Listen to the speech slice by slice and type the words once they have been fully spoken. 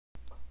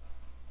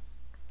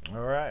All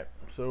right,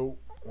 so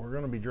we're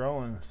going to be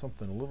drawing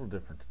something a little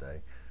different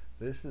today.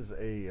 This is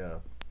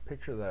a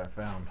picture that I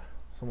found.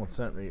 Someone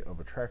sent me of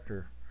a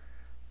tractor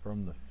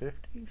from the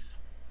 50s.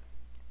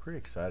 Pretty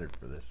excited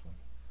for this one.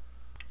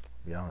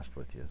 To be honest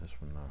with you, this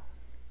one,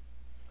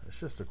 it's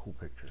just a cool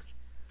picture.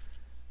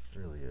 It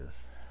really is.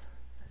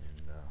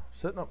 And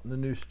setting up in the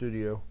new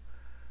studio.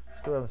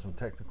 Still having some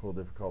technical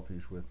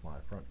difficulties with my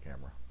front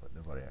camera, but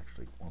nobody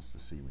actually wants to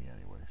see me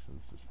anyway, so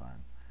this is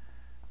fine.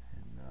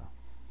 And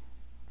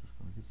just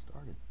going to get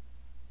started.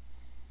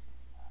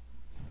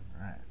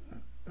 All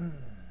right.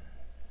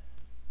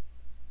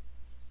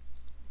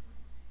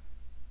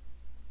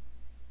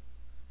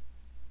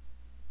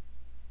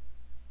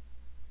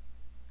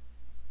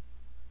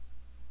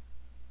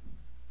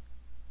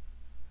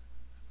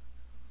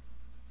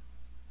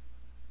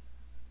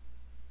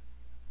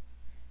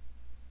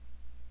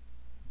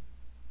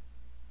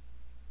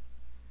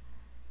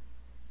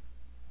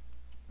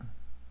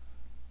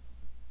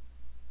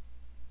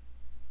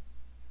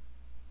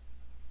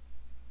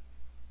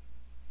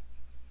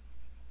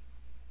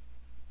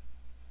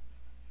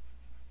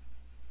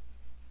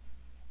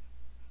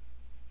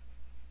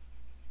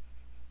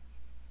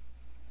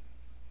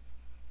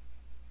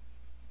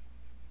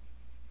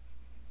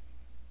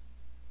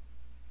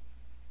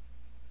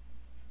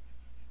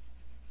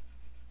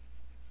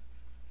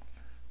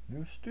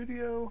 New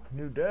studio,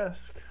 new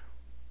desk,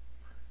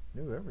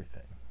 new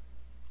everything.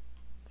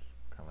 It's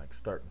kind of like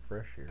starting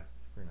fresh here.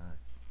 It's pretty nice.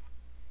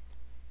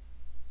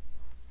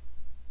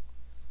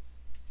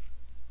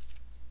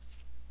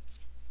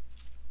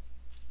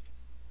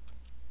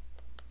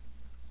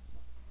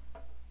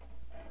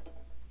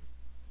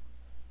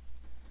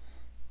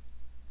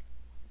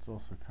 It's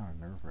also kind of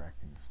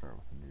nerve-wracking to start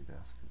with a new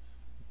desk because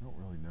you don't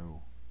really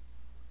know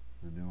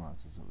the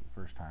nuances of the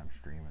first time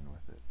streaming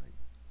with it. Like,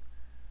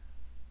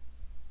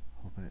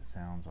 hoping it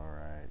sounds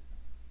alright,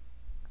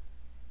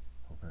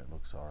 hoping it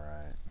looks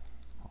alright,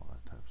 all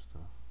that type of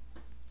stuff.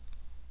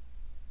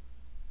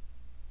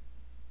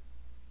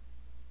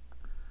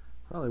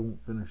 Probably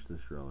won't finish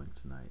this drawing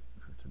tonight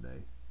or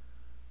today.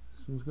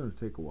 This one's going to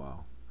take a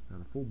while.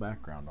 Got a full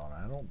background on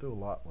it. I don't do a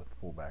lot with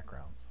full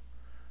backgrounds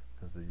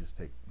because they just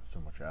take so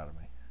much out of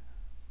me.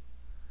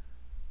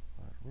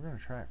 But we're going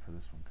to try it for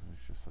this one because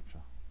it's just such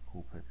a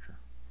cool picture.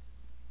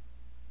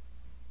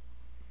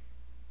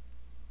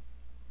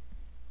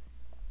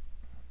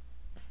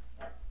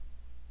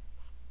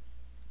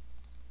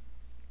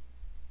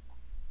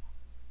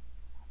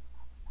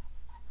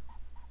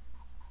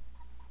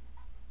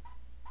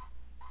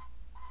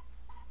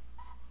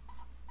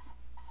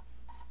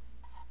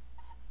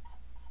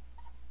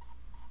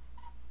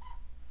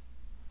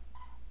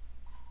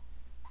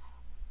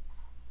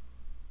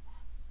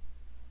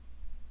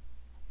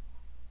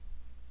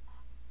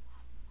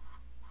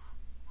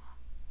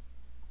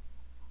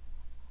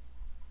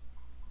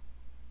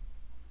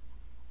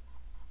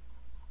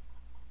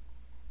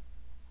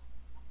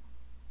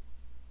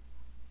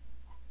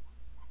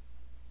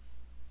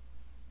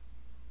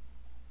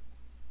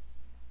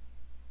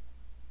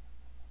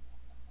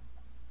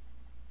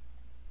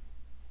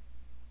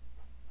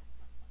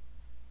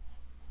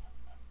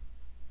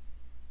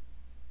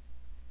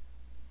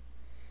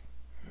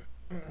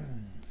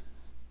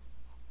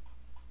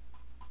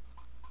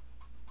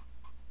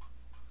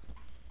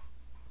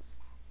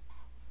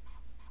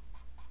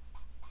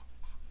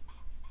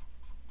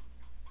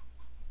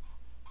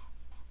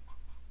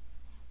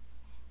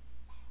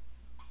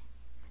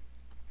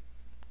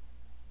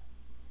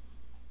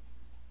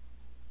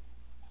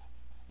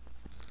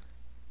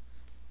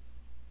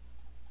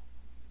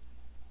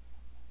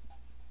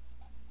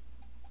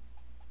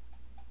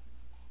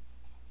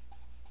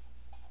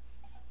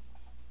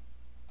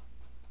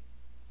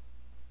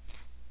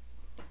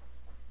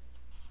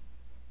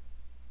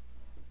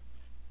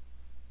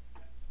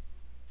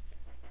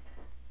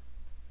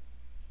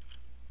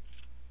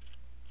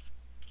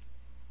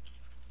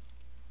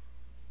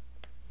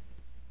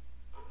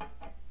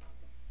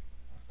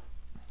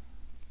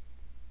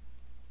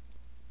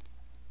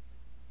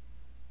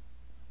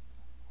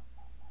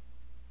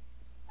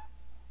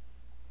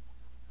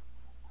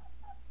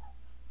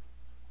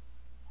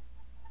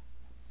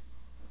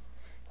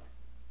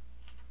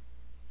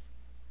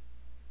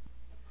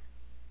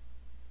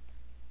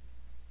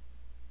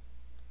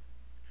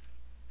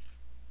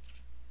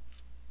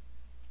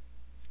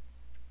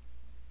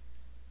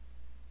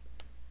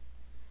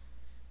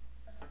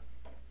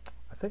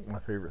 I think my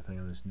favorite thing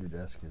on this new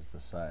desk is the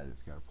side.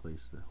 It's got a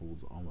place that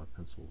holds all my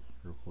pencils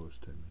real close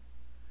to me.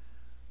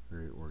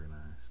 Very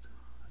organized.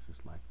 I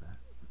just like that.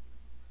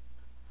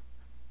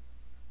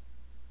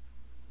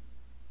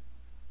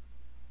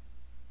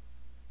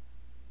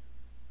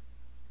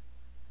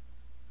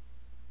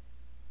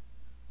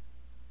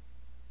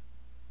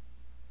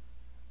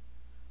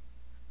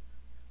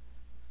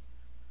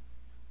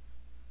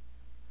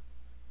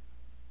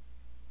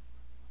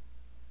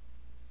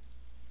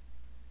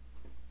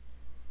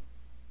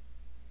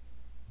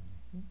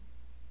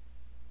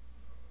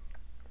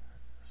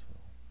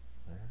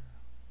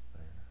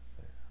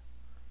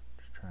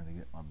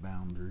 get my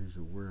boundaries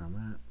of where I'm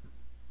at.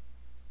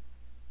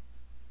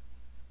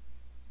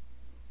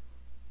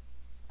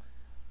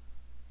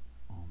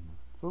 On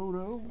the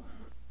photo,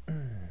 where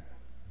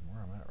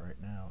I'm at right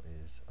now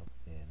is up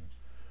in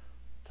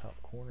top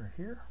corner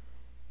here.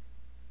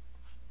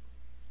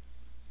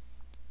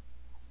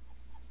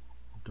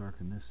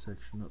 Darken this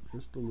section up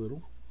just a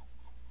little.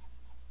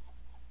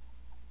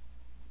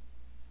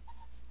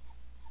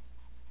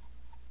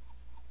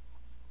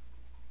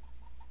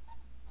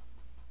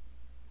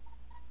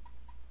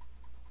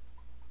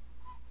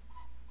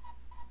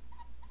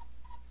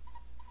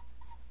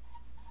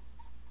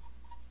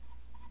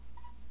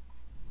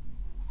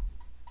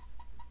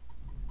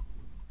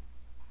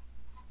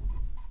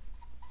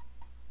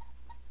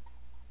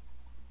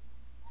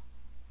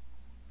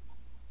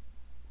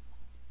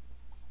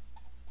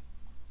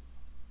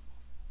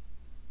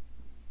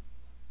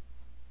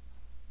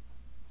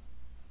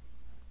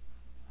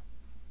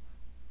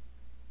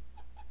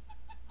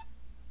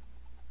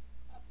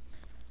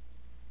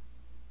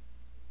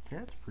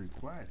 Cat's pretty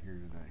quiet here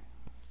today.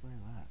 I'll say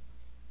that.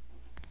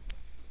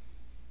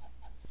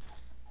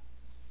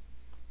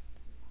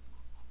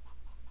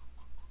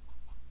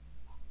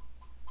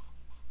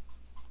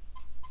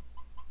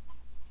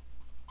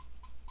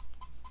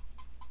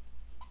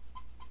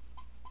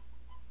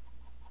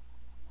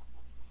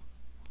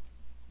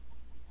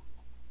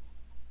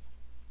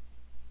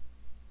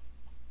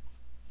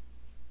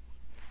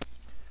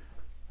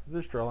 For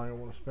this drawing, I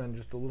want to spend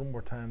just a little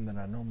more time than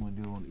I normally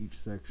do on each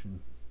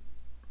section.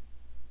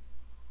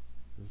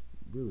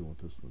 Really want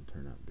this one to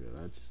turn out good.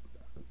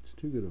 It's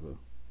too good of a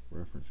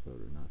reference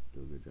photo not to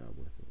do a good job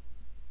with it.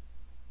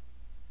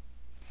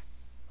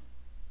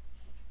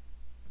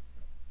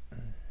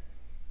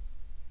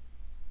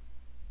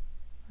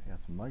 I got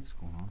some likes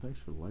going on.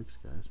 Thanks for the likes,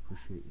 guys.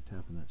 Appreciate you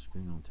tapping that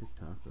screen on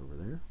TikTok over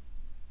there.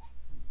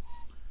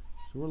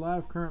 So we're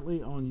live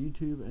currently on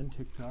YouTube and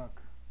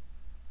TikTok.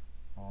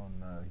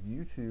 On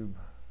YouTube,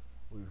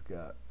 we've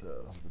got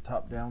the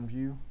top-down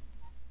view.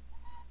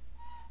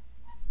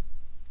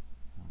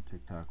 On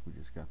TikTok, we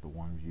just got the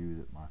one view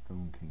that my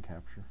phone can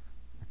capture.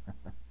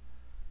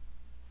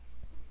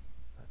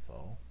 That's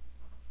all.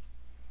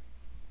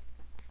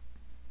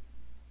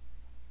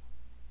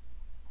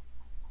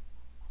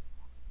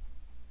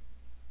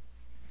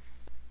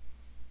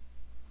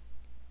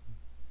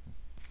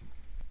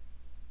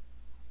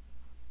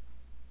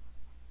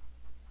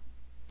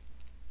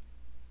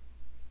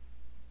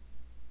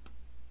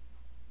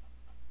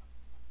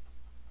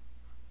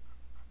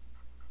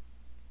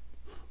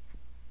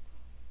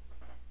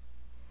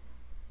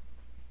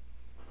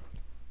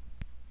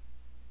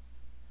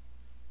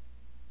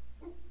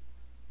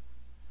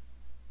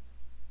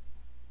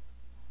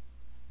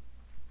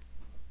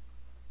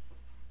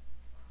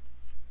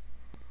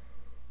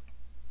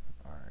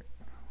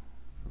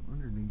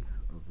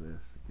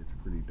 This, it gets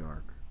pretty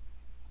dark.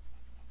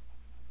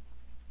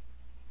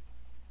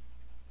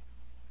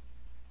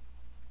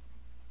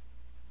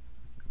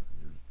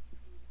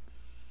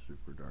 Just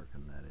super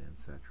darken that in,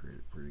 saturate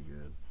it pretty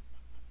good.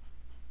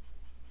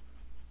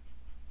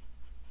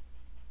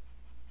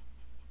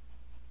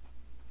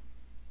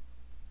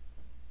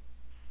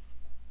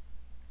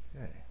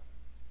 Okay.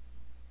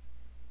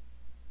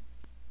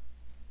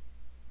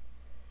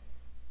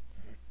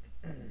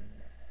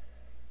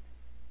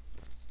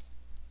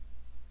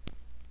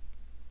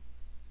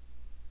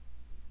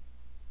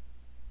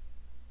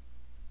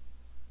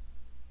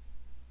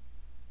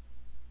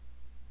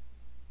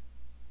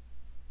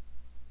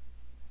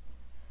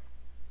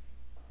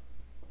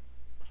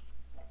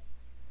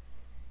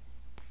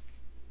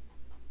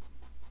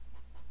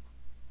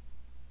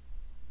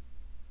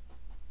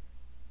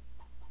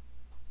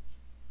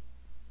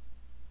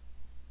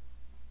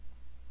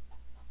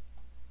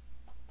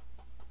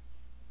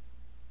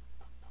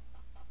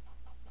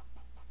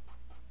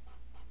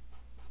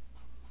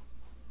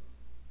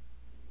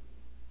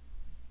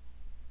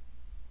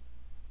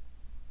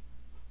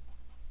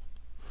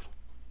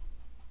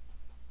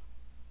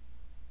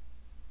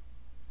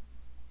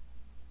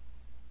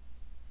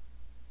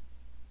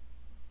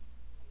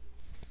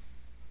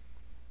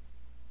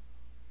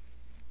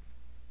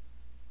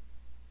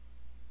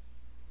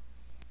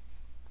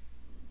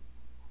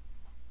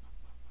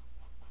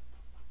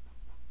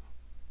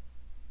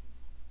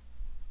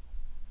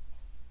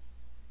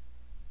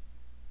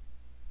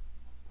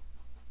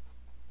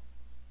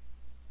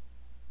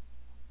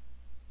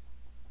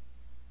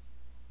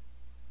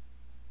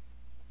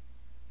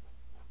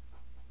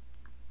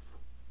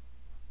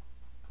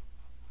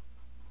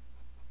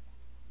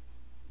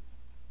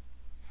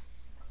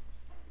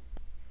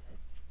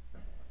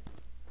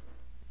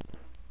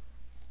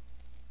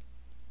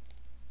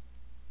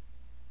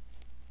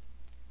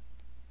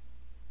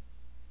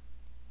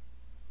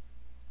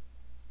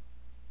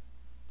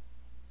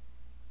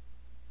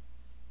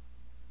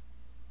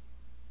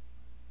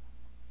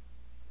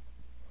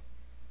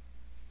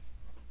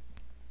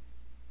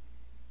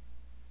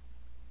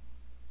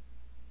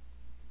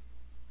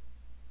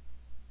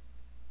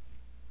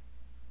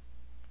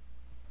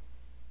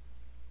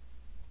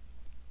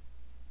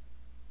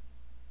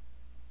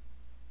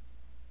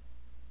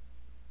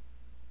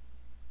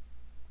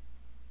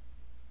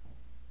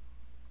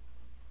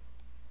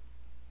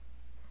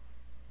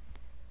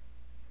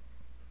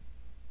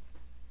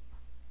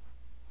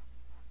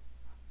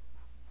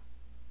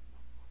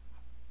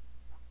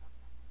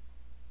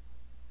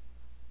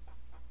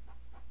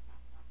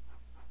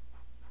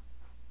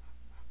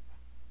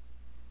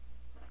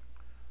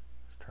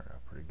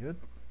 good.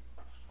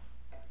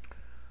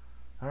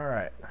 All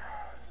right,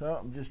 so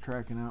I'm just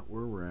tracking out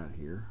where we're at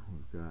here.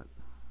 We've got,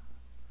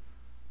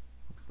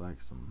 looks like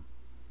some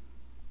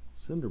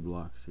cinder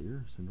blocks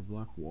here, cinder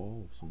block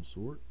wall of some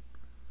sort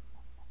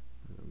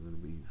that I'm going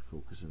to be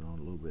focusing on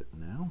a little bit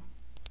now.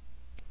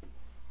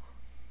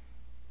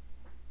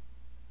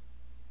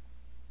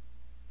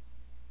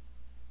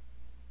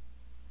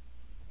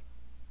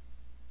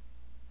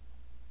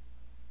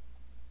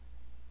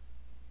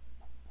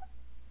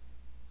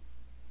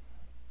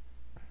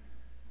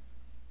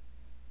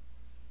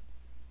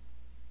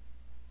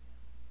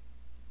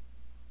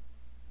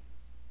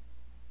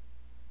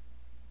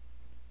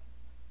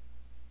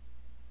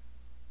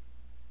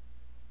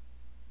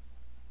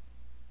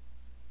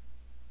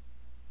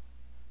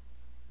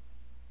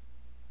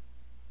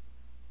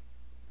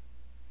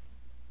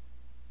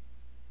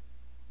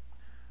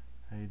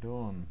 How you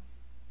doing,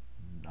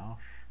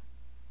 Nosh?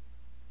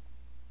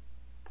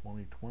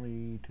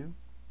 2022.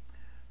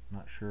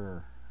 Not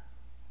sure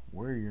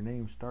where your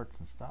name starts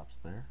and stops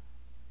there.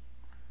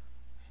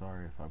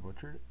 Sorry if I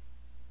butchered it.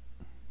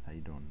 How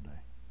you doing today?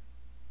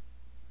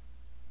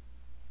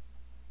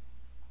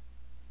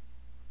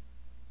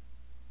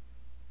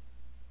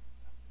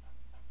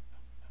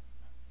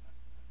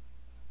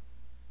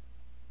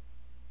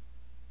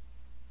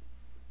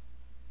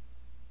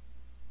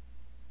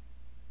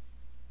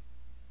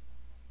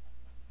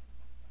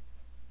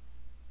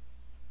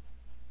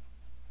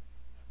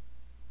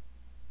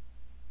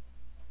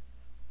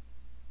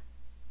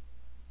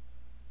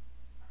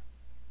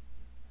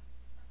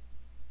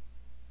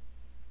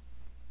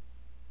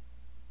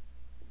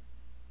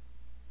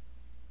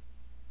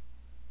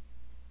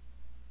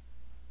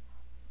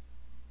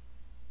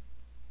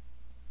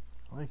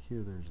 I like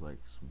here there's like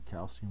some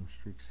calcium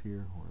streaks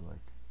here where like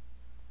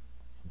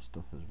some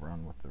stuff is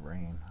run with the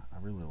rain. I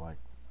really like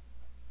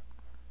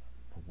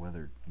the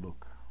weathered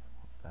look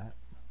of that.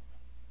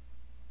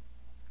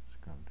 It's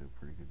going to do a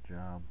pretty good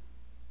job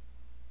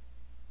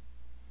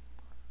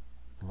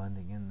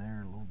blending in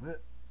there a little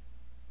bit.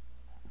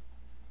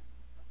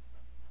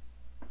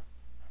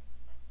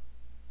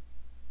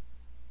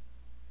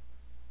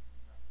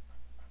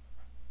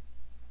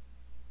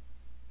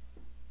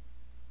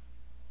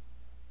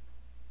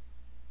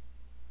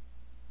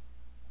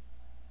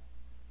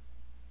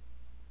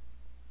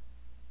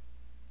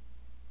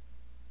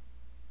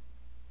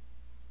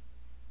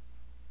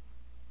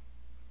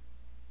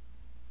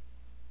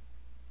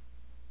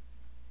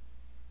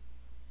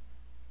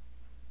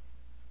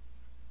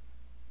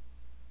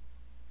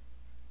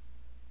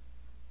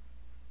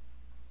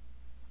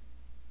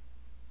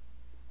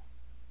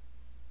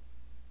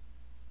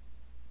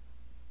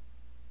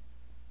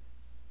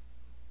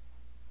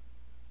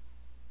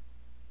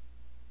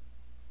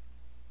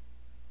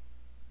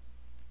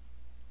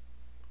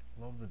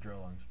 Love the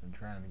drilling. Been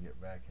trying to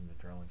get back into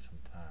drilling some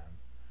time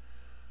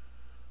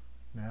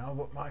now,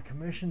 but my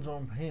commissions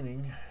on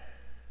painting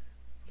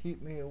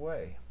keep me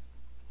away.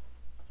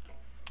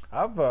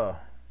 I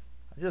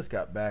just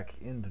got back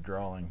into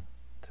drawing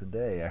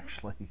today,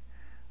 actually.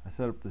 I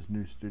set up this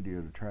new studio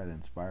to try to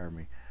inspire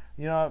me.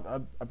 You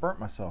know, I burnt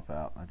myself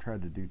out. I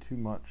tried to do too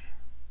much,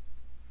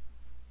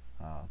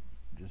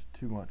 just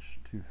too much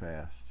too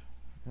fast,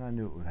 and I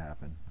knew it would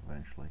happen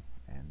eventually.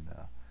 And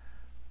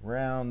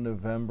around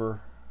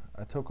November,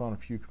 I took on a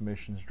few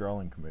commissions,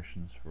 drawing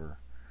commissions for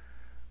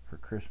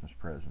Christmas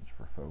presents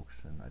for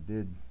folks, and I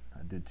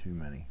did too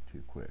many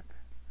too quick.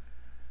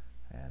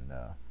 And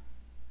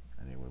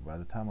anyway, by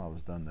the time I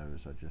was done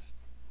those,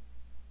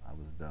 I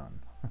was done.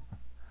 I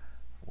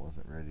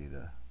wasn't ready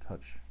to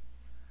touch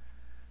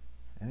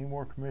any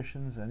more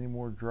commissions, any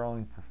more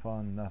drawing for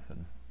fun,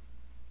 nothing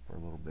for a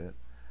little bit.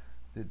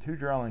 Did three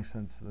drawings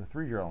since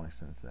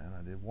then.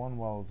 I did one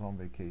while I was on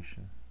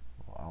vacation,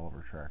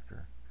 Oliver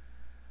tractor.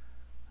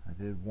 I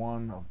did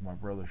one of my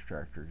brother's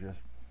tractor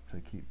just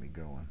to keep me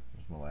going. It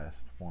was my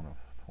last one of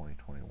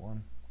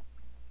 2021.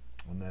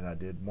 And then I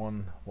did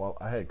one while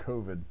I had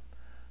COVID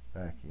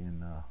back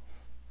in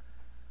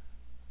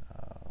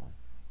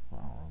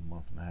well, a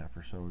month and a half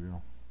or so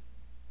ago.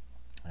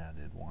 And I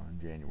did one in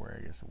January,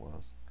 I guess it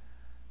was.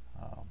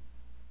 I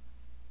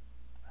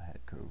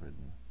had COVID,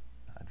 and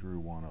I drew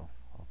one of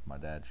my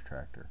dad's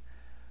tractor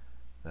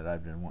that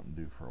I've been wanting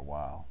to do for a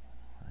while.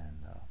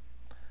 And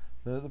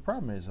the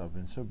problem is I've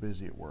been so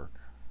busy at work,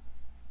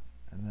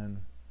 and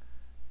then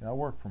I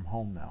work from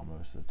home now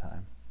most of the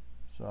time,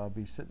 so I'll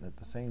be sitting at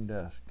the same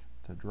desk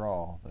to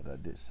draw that I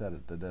did sat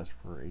at the desk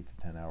for 8 to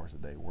 10 hours a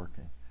day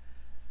working,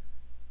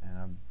 and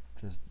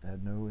I've just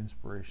had no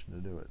inspiration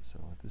to do it. So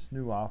at this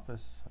new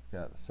office, I've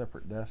got a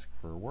separate desk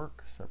for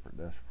work, separate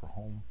desk for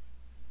home.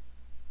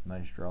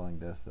 Nice drawing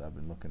desk that I've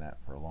been looking at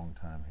for a long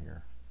time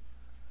here,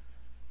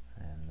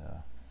 and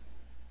I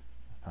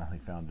finally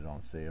found it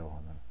on sale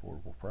at an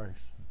affordable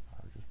price.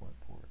 I just went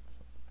for it.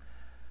 So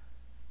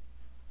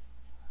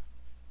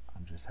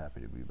I'm just happy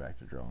to be back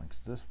to drawing,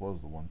 because this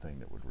was the one thing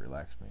that would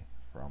relax me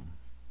from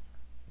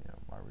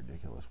my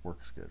ridiculous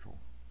work schedule.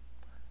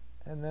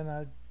 And then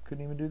I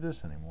couldn't even do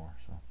this anymore.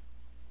 So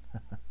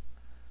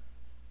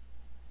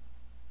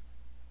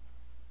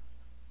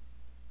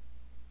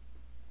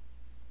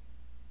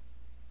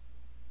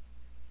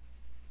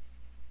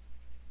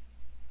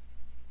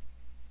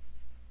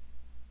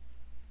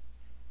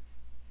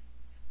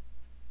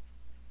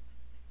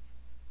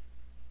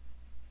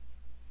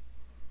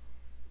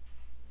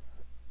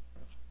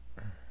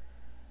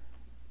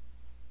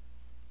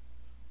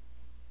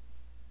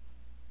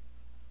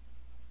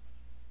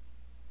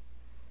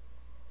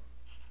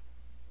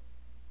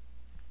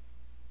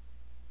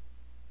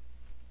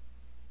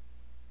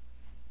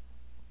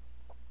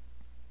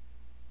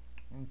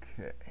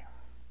Okay.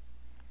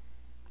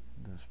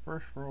 This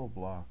first row of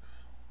blocks,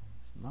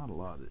 it's not a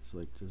lot. It's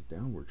like just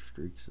downward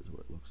streaks is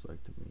what it looks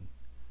like to me.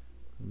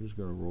 I'm just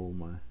going to roll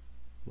my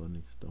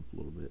blending stump a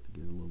little bit to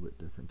get a little bit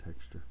different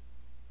texture.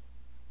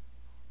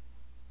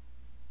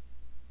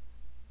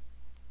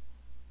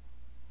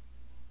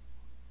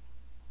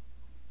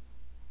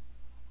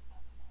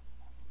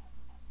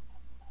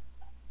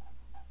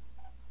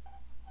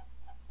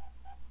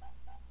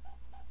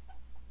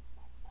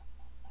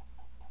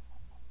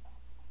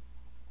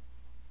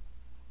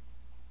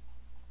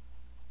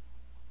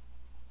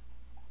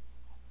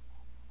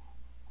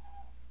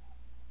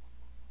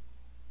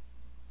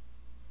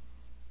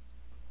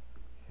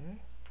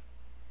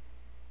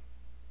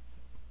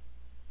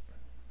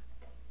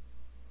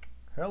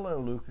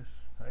 Hello, Lucas.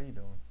 How you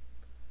doing?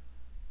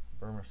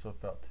 Burn myself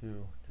out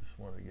too. Just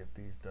wanted to get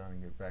these done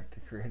and get back to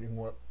creating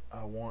what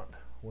I want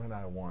when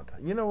I want.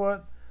 You know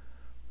what?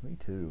 Me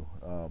too.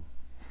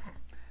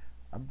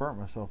 I burnt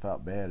myself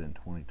out bad in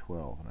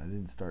 2012, and I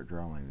didn't start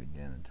drawing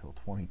again until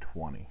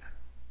 2020.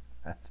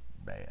 That's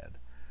bad.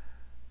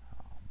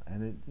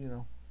 And it, you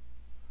know,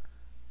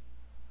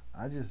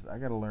 I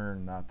got to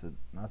learn not to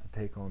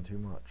take on too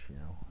much, you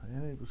know.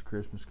 And it was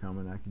Christmas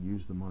coming. I could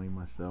use the money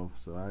myself,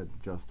 so I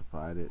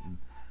justified it. And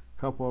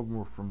a couple of them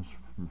were from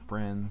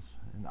friends.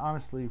 And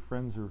honestly,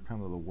 friends are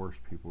kind of the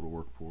worst people to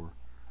work for.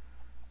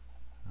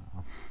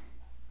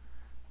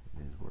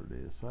 It is what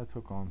it is. So I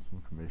took on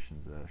some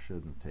commissions that I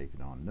shouldn't have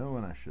taken on,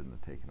 knowing I shouldn't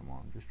have taken them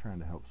on. I'm just trying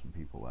to help some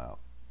people out.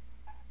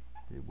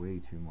 Did way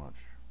too much,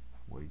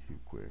 way too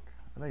quick.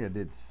 I think I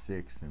did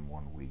 6 in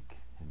 1 week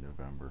in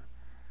November.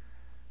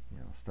 You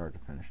know, start to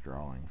finish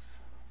drawings,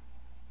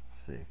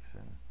 6,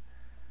 and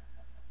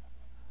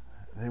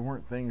they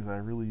weren't things I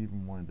really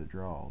even wanted to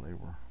draw.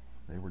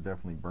 They were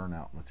definitely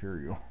burnout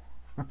material.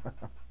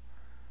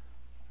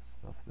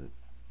 Stuff that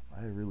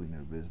I had really no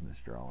business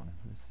drawing.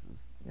 This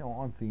is, you know,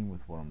 on theme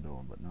with what I'm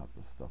doing, but not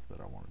the stuff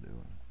that I want to do.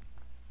 And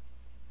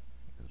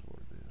it is what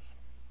it is.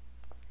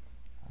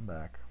 I'm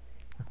back.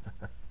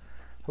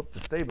 Hope to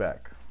stay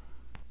back.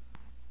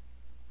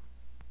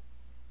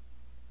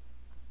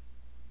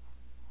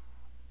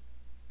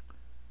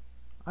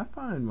 I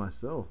find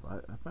myself,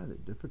 I find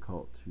it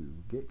difficult to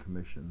get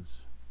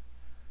commissions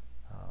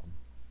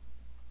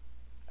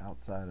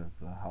outside of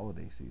the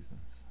holiday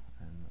seasons,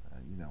 and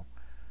you know,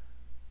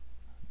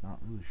 not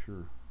really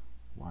sure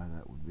why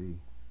that would be.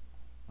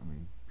 I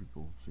mean,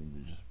 people seem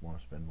to just want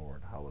to spend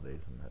more at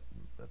holidays, and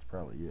that's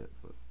probably it.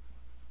 But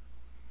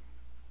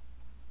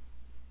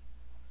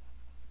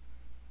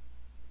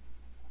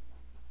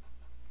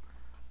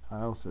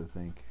I also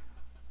think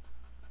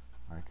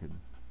I could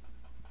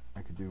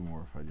do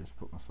more if I just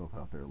put myself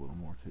out there a little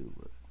more too,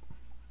 but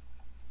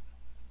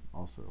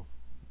also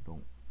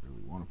don't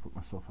really want to put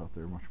myself out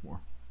there much more.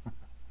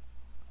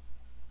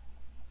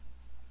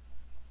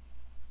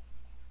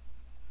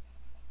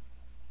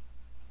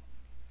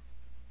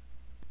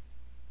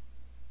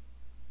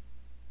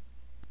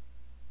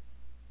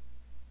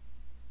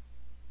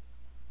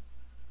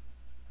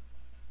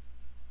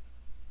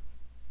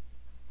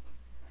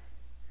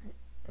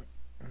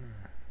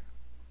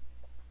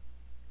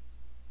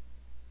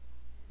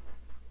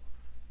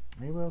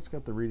 Anybody else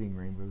got the Reading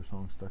Rainbow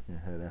song stuck in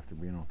your head after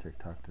being on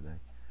TikTok today?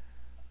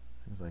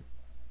 Seems like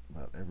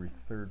about every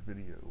third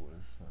video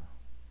was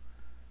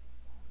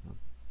the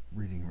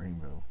Reading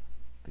Rainbow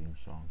theme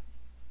song.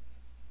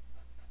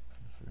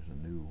 There's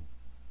a new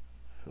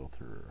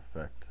filter or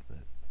effect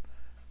that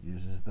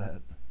uses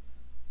that.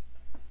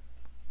 It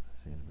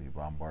seems to be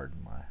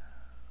bombarding my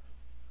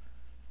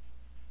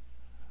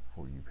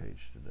For You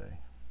page today.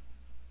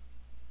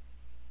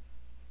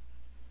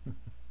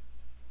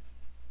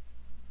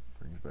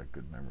 Brings back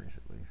good memories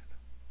at least.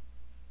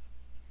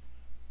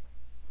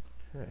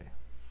 Okay.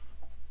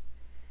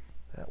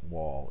 That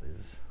wall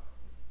is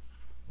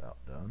about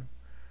done.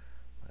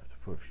 I have to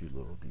put a few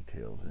little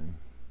details in.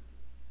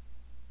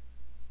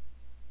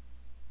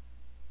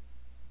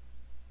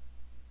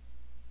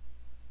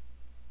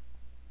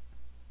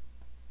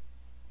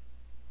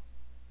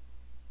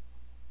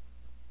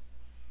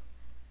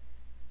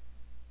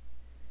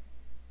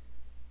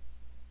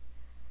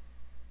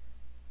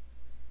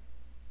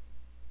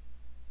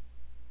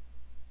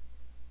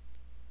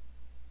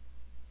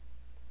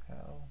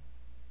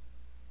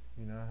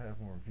 You now have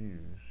more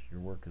views.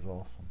 Your work is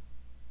awesome.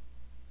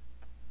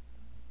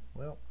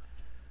 Well,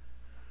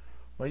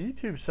 my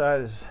YouTube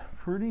site is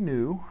pretty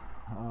new.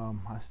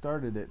 I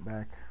started it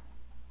back,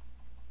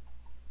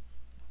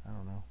 I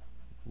don't know,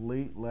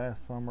 late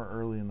last summer,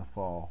 early in the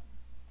fall.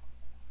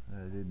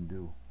 I didn't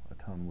do a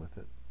ton with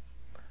it.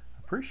 I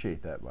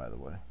appreciate that, by the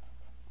way.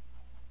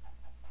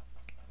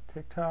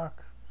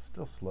 TikTok,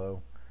 still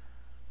slow.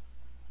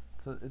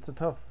 It's a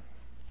tough,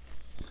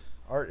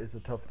 art is a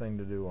tough thing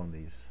to do on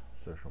these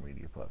social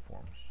media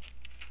platforms.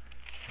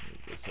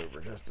 Move this over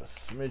just a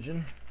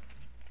smidgen.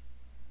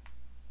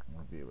 I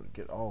want to be able to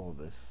get all of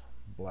this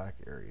black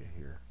area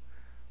here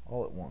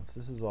all at once.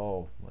 This is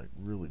all like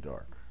really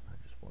dark. I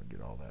just want to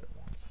get all that at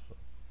once. So.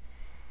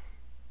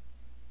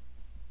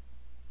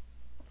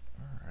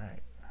 All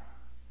right.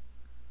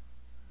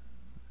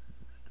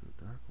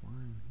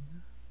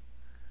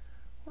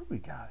 we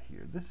got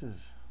here? This is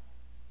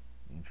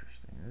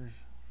interesting. I'm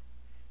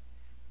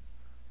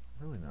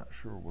really not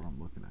sure what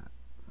I'm looking at.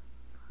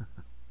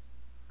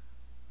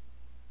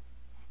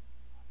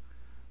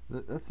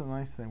 That's the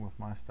nice thing with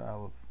my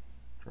style of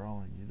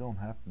drawing. You don't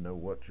have to know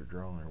what you're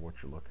drawing or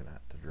what you're looking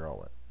at to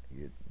draw it.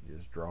 You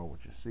just draw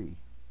what you see.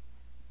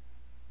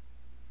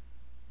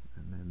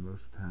 And then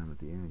most of the time at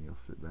the end you'll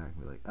sit back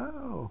and be like,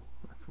 oh,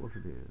 that's what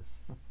it is.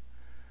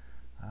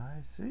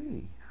 I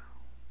see.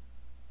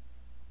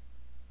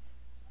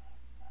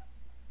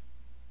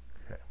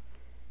 Okay.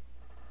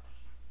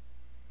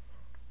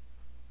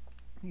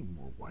 Need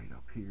more white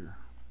up here.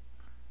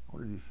 I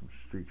want to do some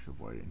streaks of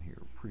white in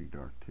here. Pretty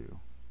dark too.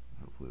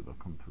 Hopefully they'll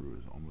come through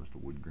as almost a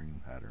wood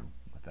grain pattern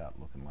without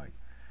looking like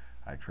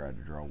I tried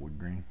to draw wood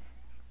grain.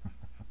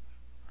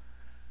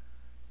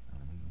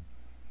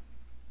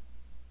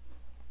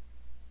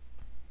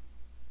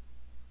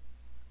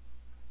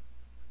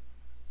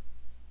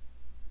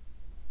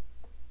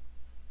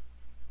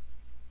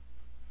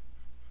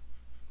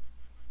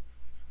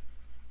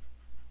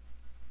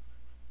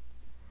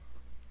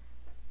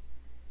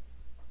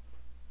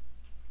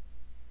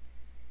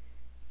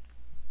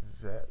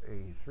 Is that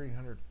a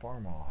 300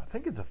 Farmall? I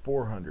think it's a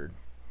 400.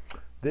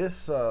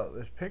 This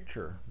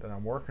picture that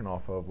I'm working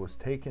off of was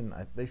taken,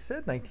 they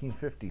said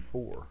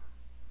 1954.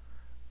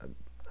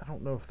 I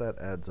don't know if that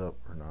adds up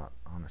or not,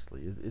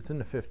 honestly. It's in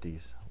the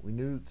 50s. We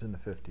knew it's in the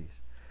 50s.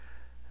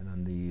 And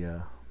then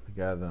the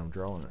guy that I'm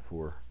drawing it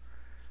for,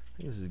 I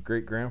think it was his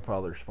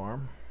great-grandfather's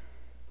farm.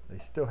 They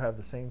still have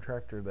the same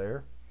tractor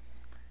there.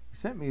 He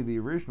sent me the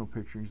original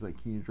picture. He's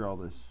like, can you draw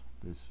this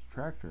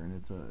tractor? And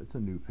it's a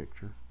new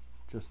picture,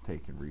 just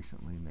taken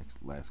recently,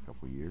 last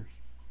couple of years.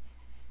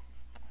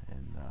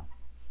 And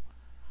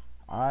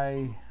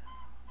I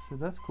said,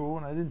 that's cool,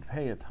 and I didn't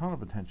pay a ton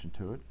of attention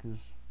to it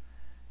because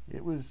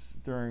it was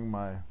during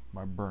my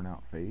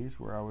burnout phase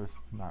where I was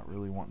not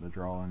really wanting to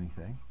draw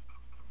anything.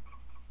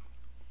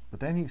 But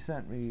then he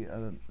sent me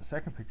a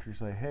second picture.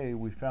 He's like, hey,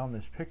 we found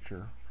this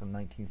picture from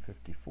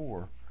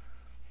 1954 of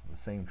the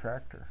same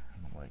tractor.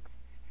 And I'm like,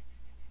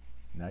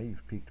 now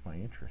you've piqued my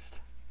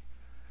interest.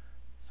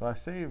 So I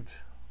saved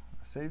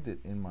it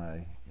in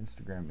my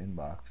Instagram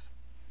inbox.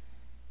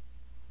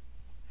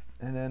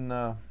 And then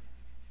I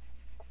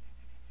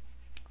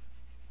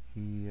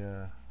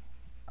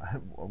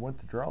went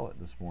to draw it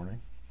this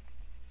morning,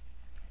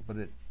 but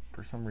it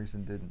for some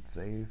reason didn't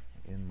save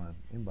in my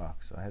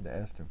inbox, so I had to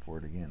ask him for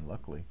it again.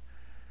 Luckily,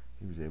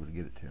 he was able to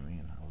get it to me,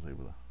 and I was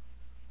able to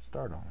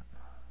start on it.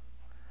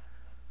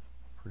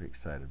 Pretty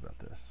excited about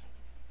this.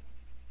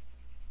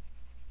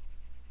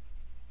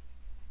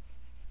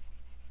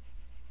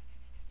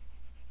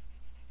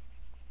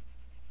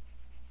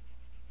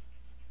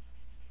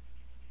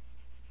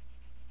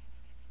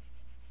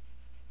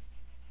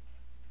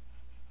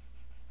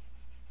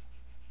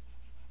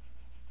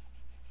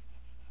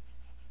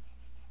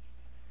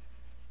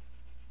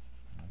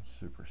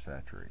 Super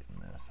saturating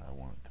this. I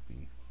want it to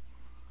be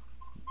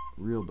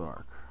real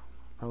dark.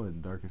 Probably the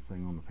darkest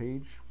thing on the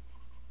page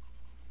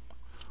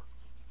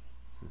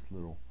is this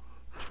little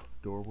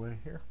doorway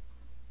here.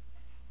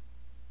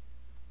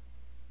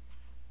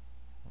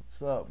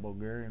 What's up,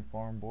 Bulgarian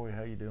farm boy?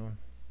 How you doing?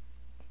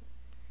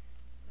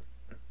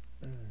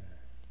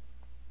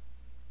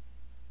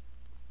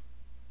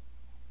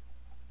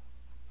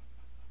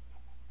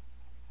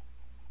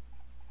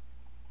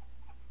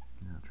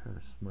 Now try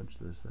to smudge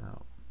this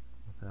out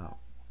without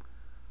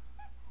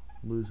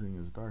losing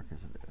as dark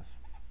as it is.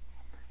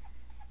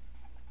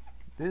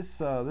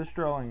 This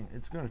drawing,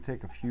 it's going to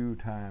take a few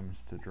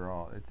times to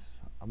draw.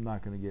 I'm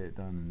not going to get it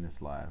done in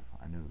this live.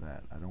 I know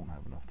that. I don't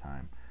have enough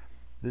time.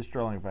 This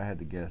drawing, if I had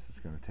to guess, it's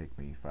going to take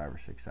me 5 or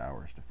 6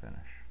 hours to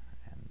finish.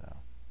 And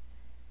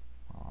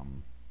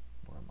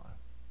where am I?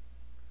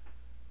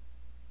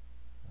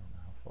 I don't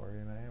know how far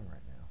in I am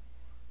right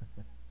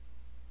now.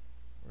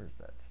 Where's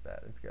that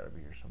stat? It's got to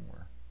be here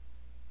somewhere.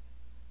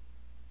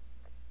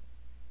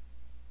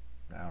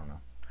 I don't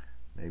know,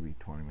 maybe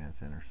 20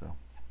 minutes in or so,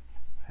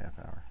 half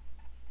hour.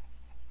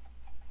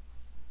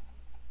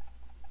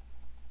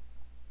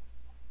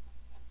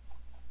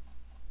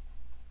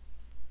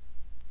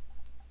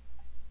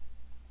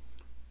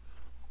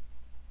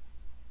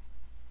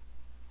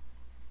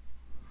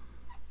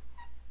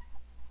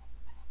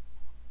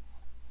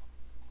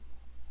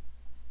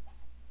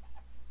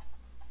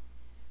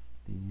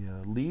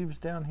 The leaves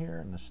down here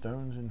and the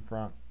stones in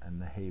front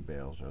and the hay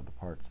bales are the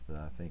parts that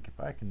I think if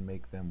I can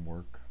make them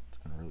work, it's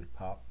going to really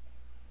pop.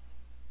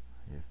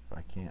 If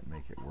I can't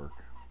make it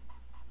work,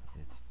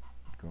 it's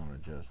going to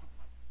just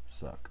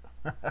suck.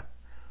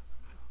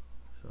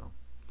 So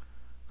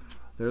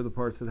they're the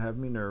parts that have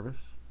me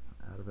nervous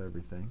out of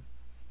everything.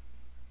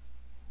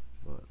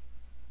 But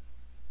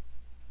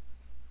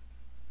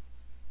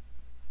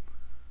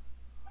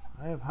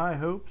I have high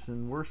hopes,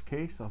 and worst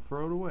case I'll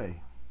throw it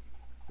away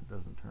if it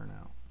doesn't turn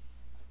out.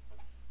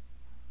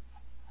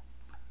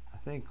 I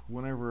think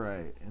whenever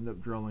I end up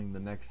drilling the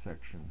next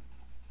section,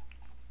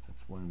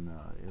 that's when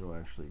it'll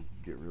actually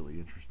get really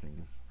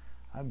interesting.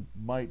 I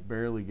might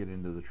barely get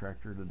into the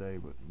tractor today,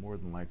 but more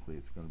than likely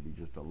it's going to be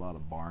just a lot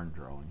of barn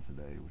drawing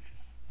today, which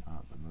is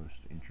not the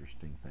most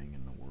interesting thing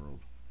in the world.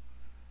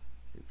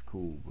 It's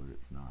cool, but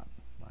it's not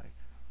like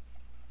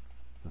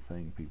the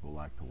thing people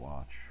like to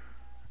watch.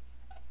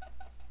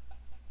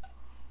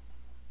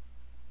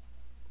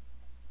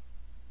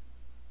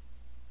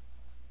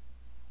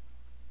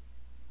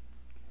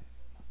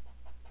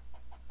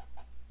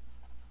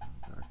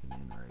 Darken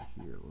in right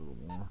here a little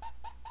more.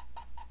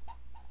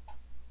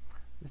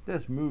 This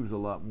desk moves a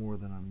lot more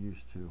than I'm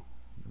used to.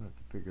 I'm gonna have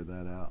to figure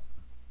that out.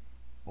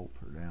 Bolt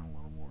her down a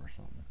little more or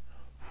something.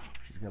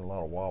 She's got a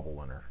lot of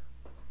wobble in her.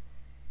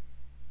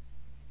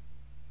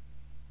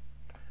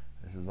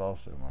 This is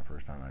also my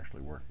first time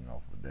actually working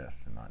off of a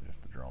desk and not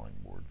just a drawing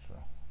board, so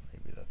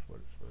maybe that's what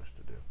it's supposed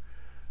to do.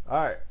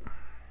 All right,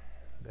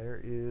 there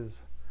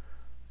is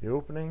the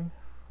opening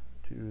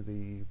to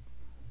the,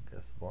 I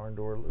guess, barn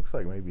door. It looks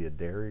like maybe a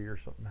dairy or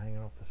something hanging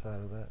off the side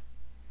of that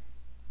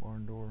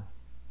barn door.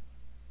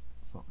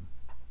 Something.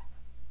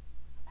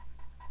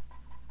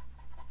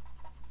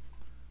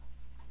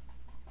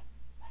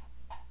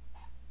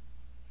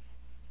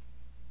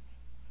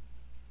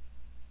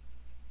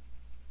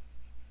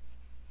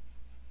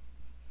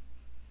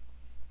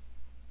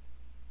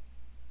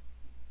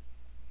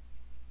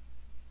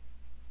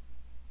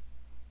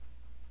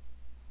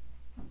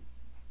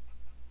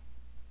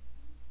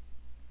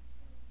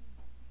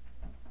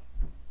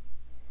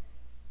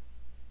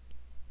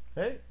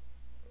 Hey.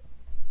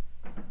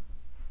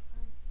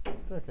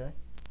 It's okay.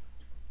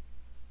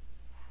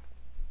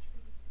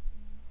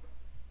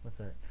 That's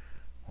all right.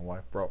 My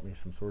wife brought me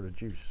some sort of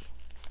juice.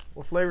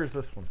 What flavor is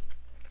this one?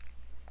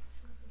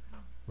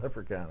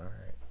 Leprechaun. All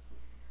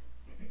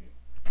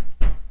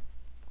right.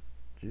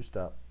 Juiced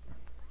up.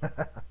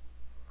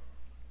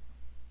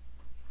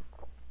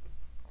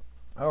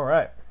 All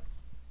right.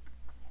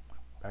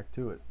 Back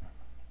to it.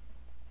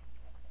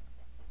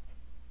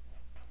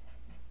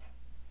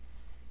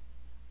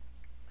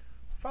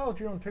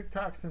 Followed you on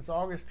TikTok since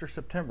August or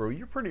September. Well,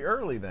 you're pretty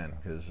early then,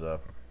 because I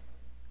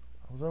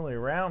was only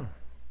around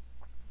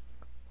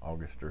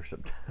August or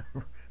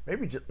September.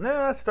 Maybe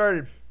no, I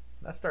started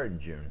in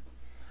June.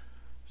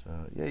 So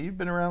yeah, you've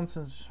been around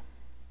since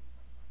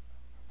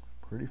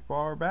pretty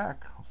far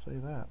back. I'll say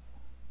that.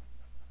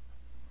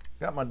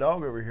 Got my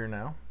dog over here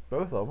now.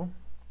 Both of them.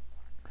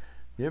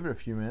 Give it a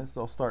few minutes,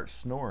 they'll start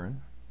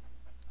snoring.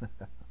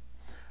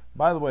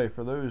 By the way,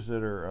 for those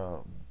that are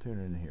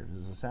tuning in here,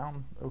 does it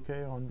sound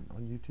okay on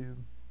YouTube?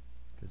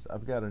 Because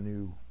I've got a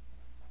new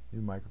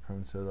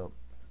microphone set up,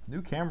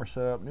 new camera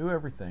set up, new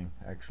everything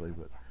actually,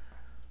 but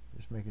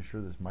just making sure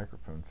this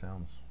microphone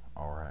sounds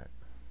all right.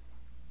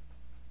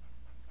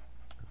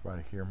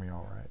 Everybody hear me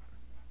all right?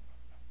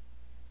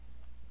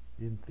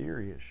 In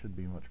theory, it should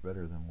be much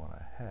better than what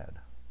I had.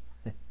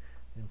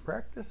 In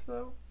practice,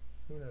 though,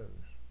 who knows?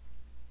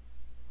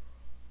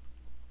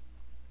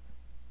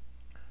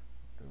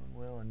 Doing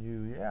well, and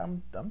you? Yeah,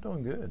 I'm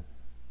doing good.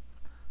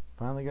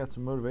 Finally got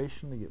some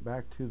motivation to get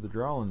back to the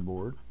drawing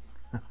board.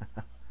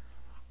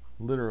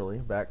 Literally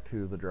back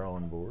to the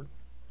drawing board.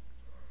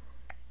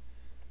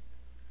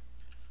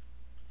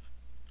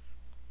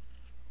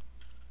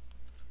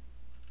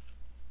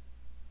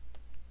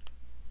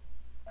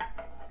 All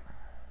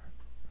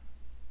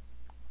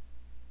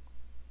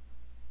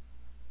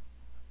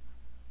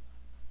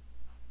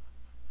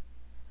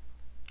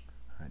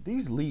right,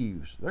 these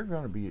leaves, they're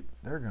gonna be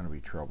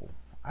trouble.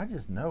 I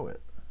just know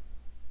it.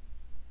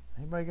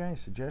 Anybody got any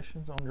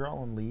suggestions on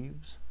drawing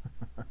leaves?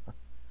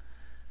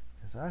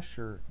 Because I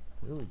sure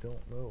really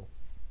don't know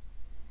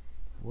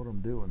what I'm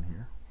doing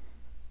here.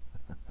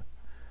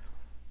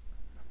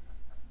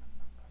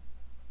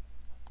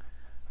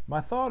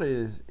 My thought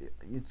is,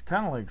 it's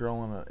kind of like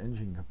drawing an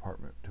engine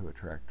compartment to a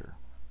tractor.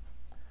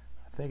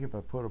 I think if I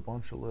put a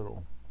bunch of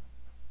little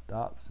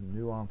dots and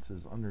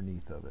nuances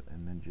underneath of it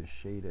and then just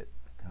shade it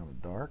kind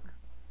of dark,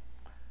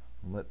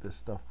 and let this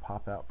stuff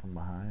pop out from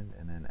behind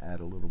and then add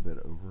a little bit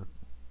over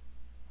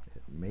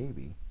it,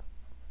 maybe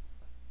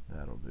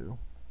that'll do.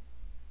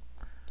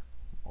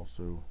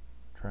 Also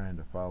trying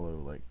to follow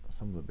like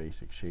some of the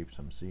basic shapes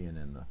I'm seeing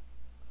in the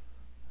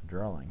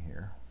drawing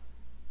here.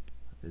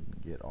 I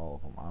didn't get all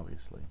of them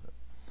obviously, but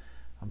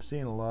I'm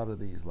seeing a lot of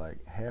these like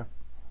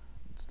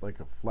it's like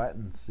a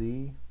flattened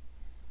C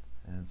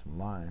and some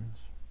lines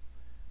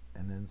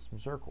and then some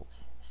circles.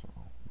 So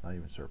not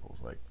even circles,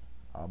 like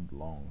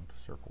oblong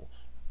circles.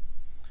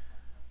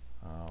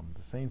 At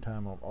the same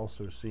time, I'm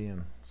also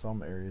seeing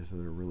some areas that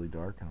are really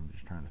dark, and I'm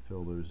just trying to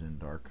fill those in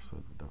dark so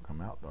that they'll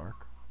come out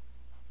dark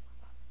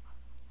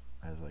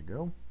as I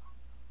go,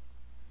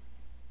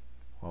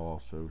 while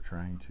also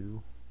trying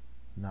to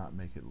not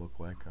make it look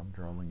like I'm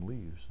drawing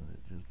leaves, and it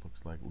just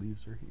looks like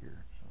leaves are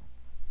here. So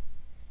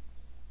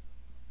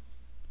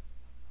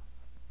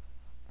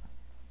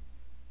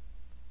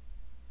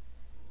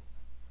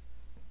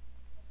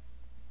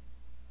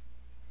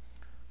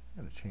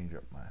I'm going to change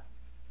up my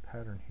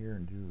pattern here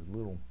and do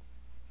little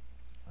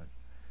like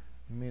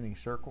mini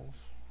circles.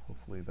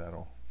 Hopefully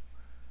that'll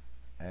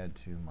add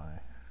to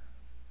my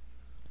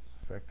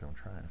effect I'm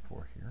trying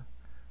for here.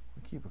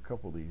 We'll keep a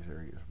couple of these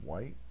areas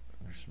white.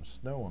 There's some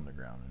snow on the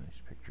ground in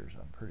these pictures,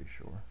 I'm pretty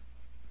sure.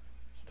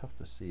 It's tough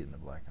to see in the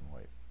black and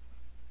white.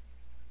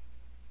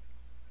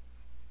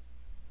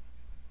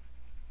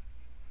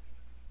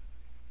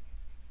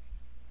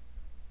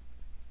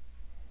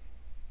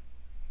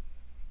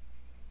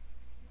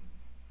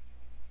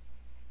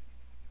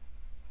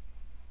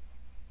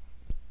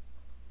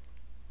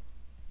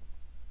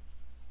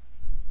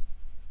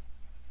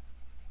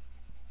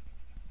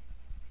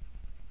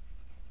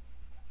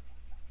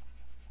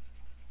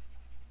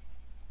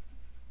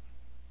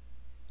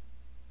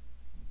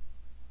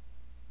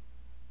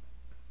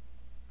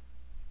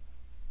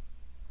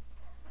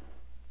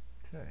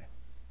 Okay.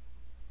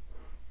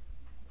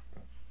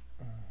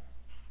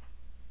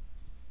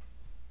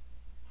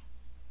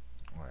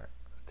 All right,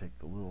 let's take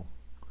the little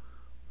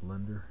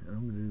blender, and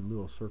I'm going to do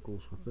little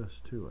circles with this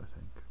too, I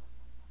think.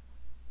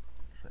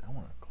 Actually, I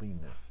want to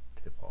clean this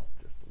tip off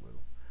just a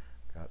little.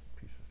 Got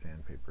a piece of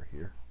sandpaper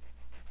here.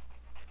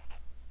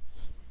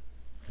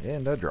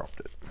 And I dropped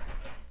it.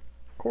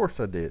 Of course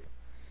I did.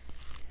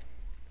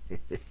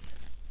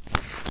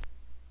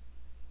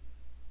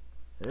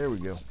 There we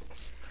go.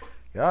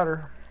 Got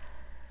her.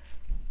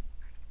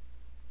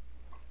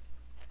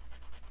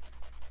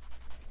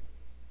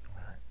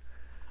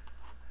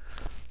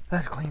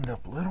 That's cleaned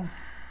up a little.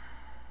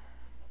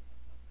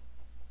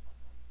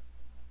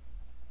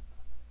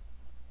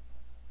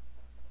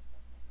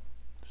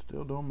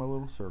 Still doing my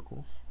little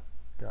circles.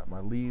 Got my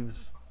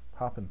leaves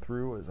popping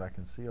through, as I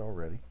can see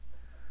already.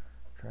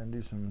 Trying to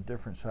do some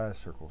different size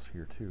circles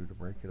here too to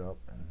break it up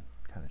and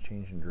kind of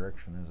change in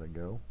direction as I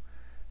go.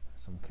 In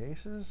some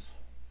cases.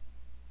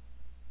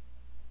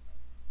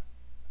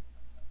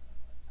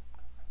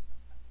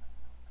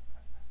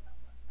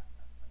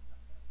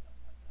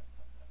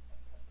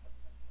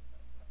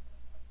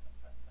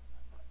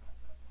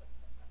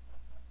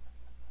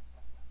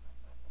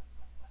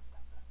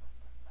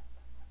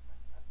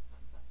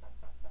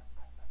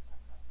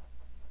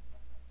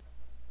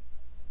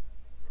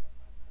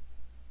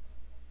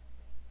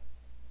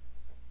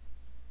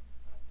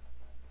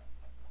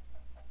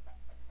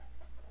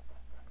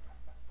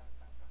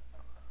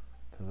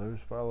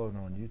 Those following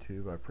on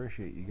YouTube, I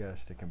appreciate you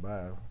guys sticking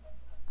by.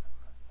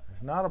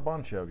 There's not a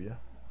bunch of you.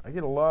 I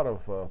get a lot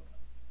of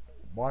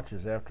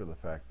watches after the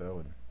fact though,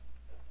 and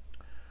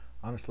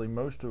honestly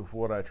most of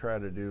what I try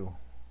to do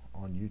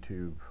on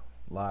YouTube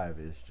live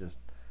is just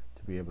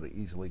to be able to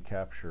easily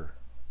capture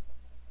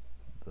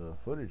the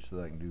footage so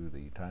that I can do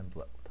the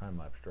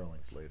time-lapse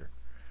drawings later.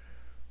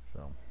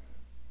 So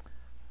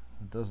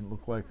it doesn't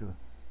look like a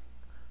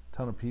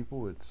ton of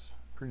people. It's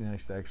pretty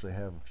nice to actually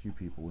have a few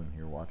people in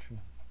here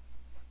watching.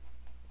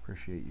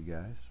 Appreciate you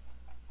guys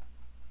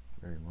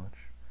very much.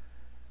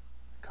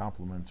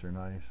 Compliments are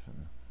nice,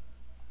 and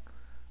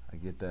I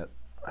get that.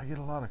 I get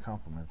a lot of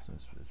compliments, and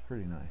it's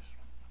pretty nice.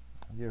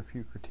 I get a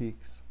few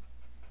critiques.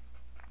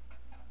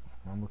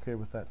 I'm okay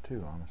with that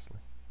too, honestly.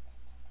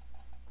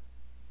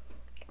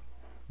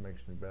 It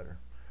makes me better.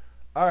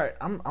 All right,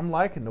 I'm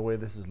liking the way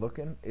this is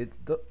looking. It's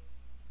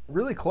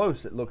really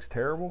close. It looks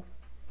terrible,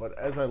 but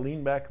as I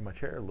lean back in my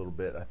chair a little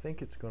bit, I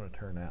think it's going to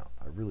turn out.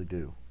 I really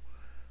do.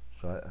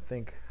 So I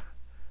think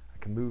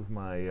I can move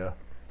my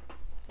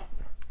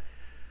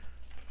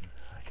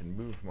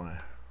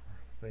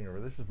thing over.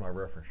 This is my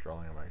reference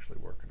drawing I'm actually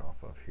working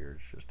off of here.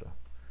 It's just a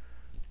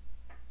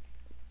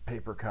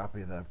paper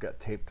copy that I've got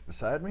taped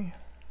beside me.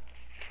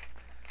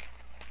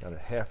 Got it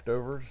halved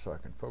over so I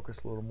can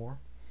focus a little more.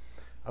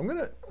 I'm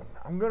gonna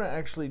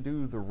actually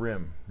do the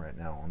rim right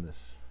now on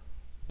this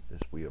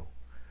wheel.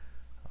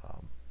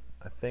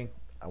 I think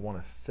I want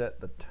to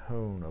set the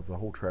tone of the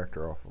whole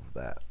tractor off of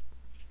that,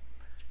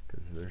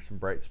 because there's some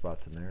bright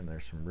spots in there and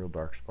there's some real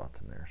dark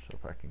spots in there. So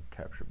if I can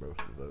capture both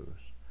of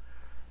those,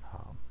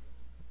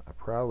 I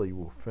probably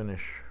will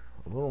finish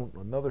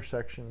another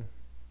section,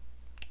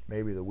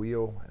 maybe the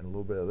wheel and a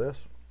little bit of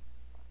this,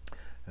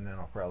 and then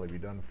I'll probably be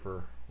done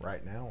for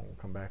right now. We'll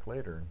come back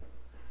later and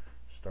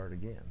start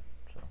again.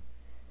 So,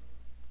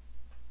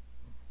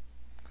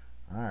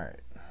 all right,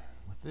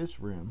 with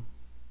this rim,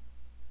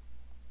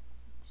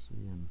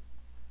 seeing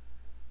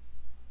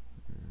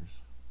there's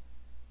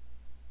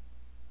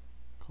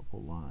a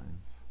couple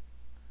lines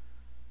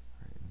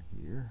right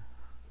in here.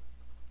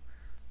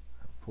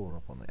 I'll pull it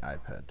up on the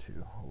iPad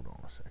too. Hold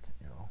on a second,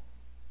 y'all.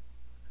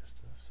 Just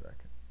a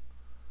second.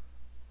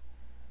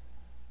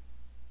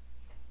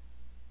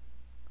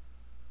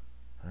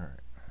 All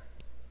right,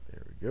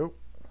 there we go.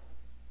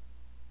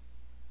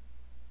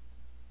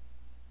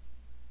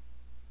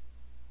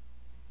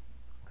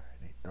 All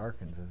right, it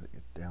darkens as it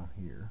gets down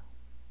here.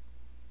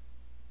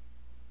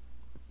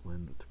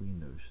 Blend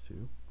between those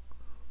two.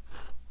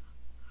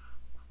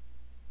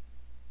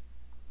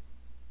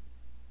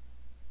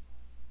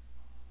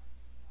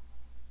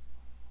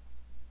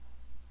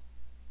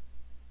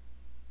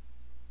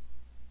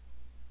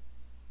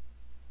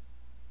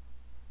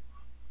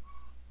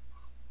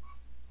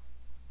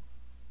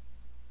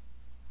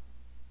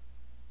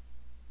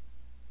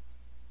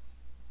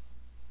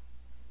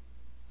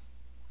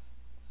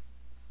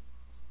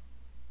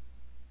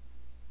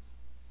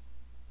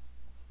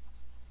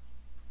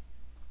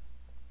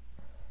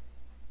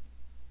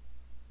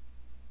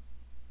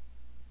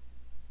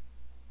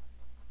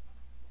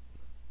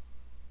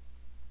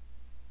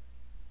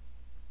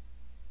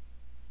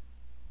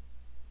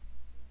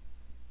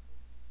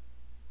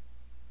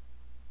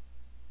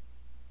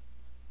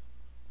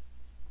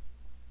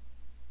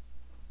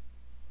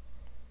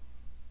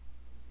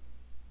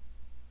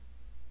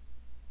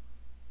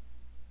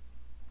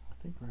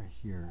 think right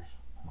here is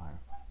my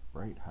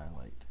bright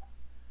highlight.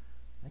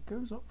 It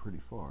goes up pretty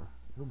far.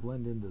 It'll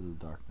blend into the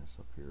darkness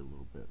up here a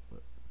little bit,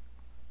 but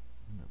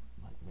I'm gonna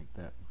like make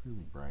that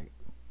really bright.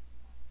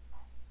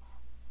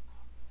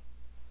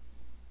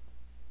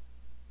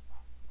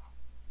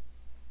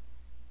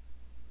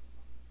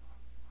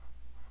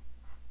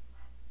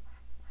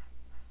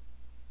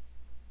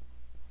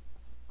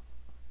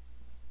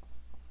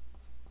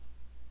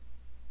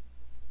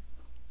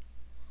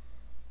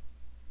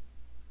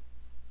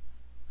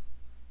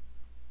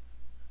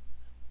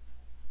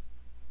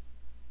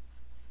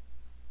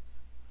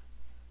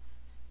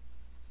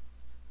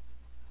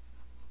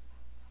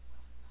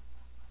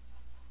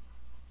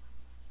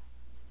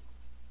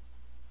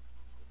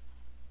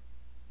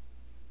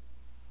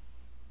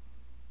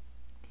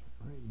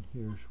 Right in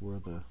here's where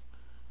the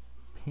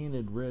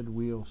painted red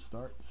wheel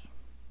starts,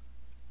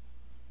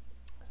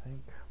 I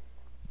think.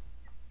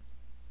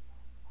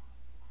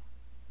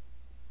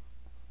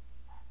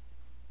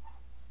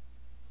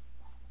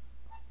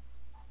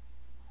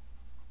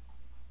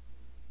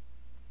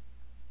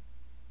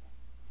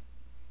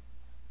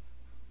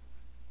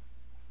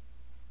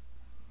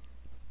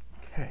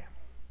 Okay,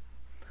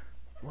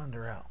 blend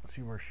her out,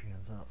 see where she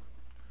ends up.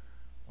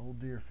 Old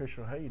Deere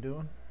official, how you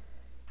doing?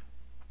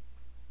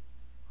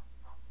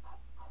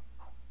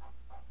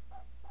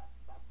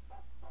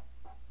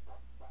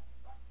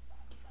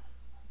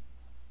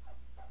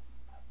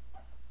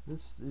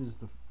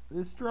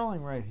 This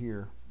drawing right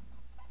here,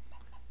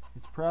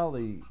 it's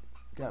probably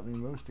got me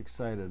most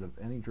excited of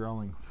any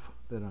drawing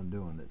that I'm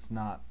doing that's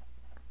not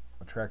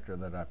a tractor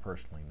that I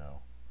personally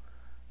know.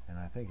 And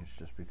I think it's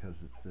just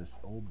because it's this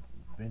old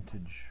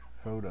vintage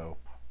photo,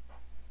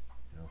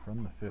 you know,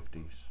 from the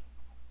 50s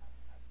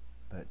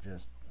that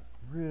just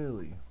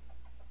really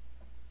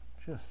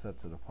just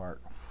sets it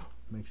apart,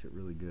 makes it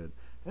really good.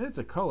 And it's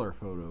a color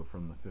photo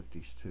from the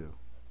 50s too.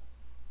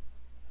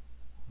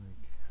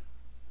 Like,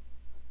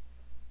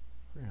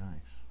 very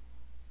nice.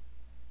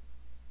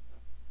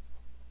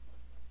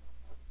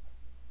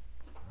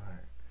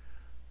 Alright,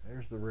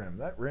 there's the rim.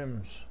 That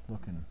rim's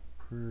looking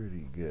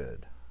pretty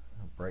good.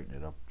 I'll brighten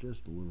it up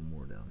just a little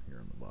more down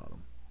here on the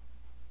bottom.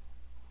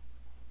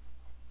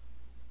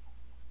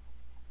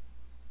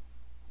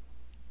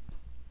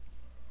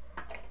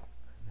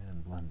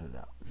 And blend it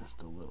out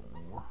just a little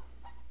more.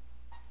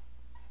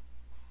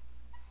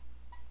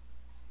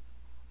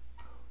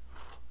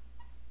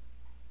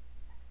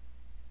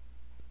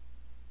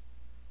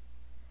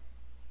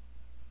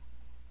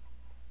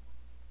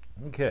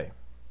 Okay,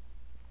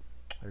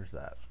 there's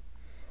that.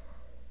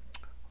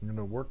 I'm going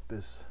to work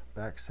this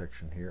back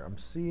section here. I'm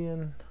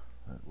seeing,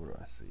 what do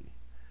I see?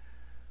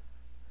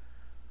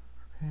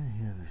 And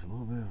here there's a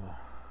little bit of a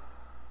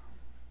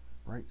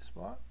bright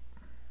spot.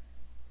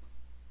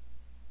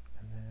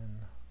 And then,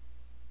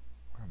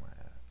 where am I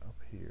at?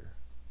 Up here.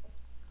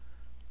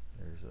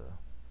 There's a,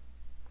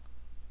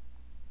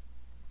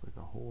 it's like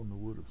a hole in the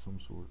wood of some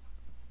sort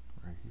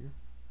right here.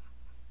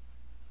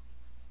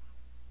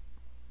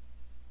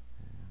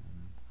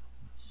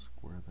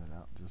 Square that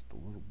out just a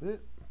little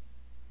bit.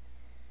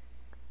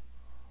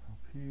 Up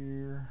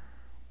here.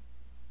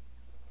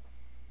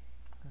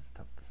 It's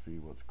tough to see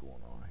what's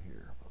going on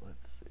here, but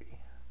let's see.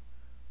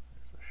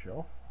 There's a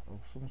shelf of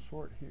some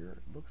sort here,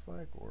 it looks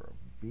like, or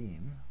a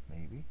beam,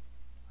 maybe.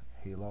 Like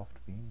a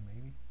hayloft beam,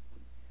 maybe.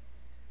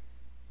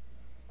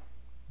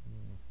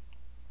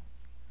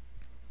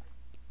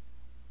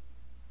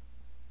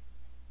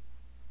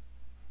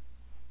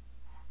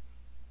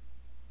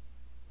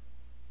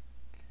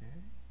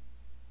 Okay.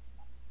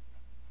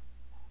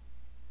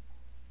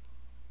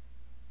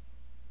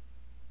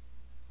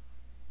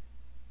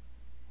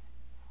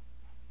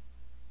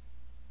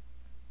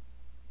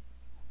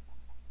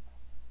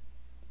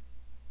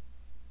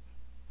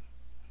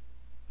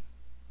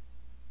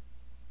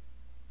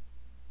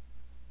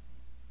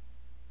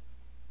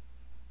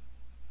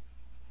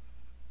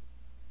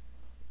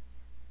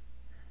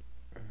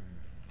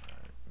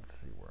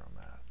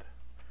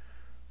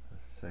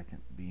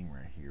 Second beam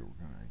right here,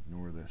 we're going to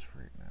ignore this for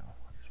right now.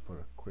 Just put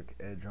a quick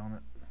edge on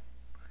it,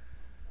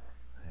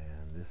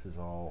 and this is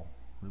all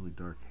really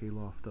dark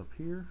hayloft up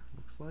here,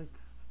 looks like.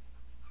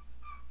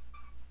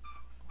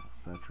 I'll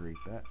saturate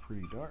that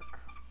pretty dark.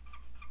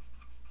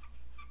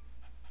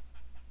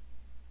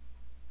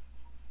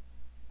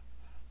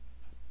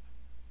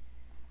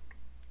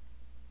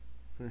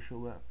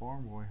 Official, that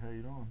farm boy, how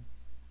you doing?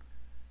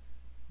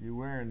 You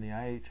wearing the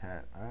IH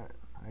hat?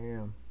 I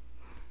am.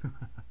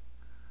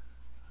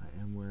 I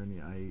am wearing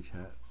the IH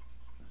hat.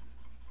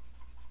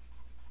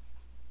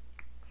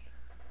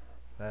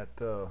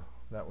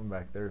 That one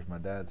back there is my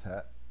dad's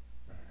hat,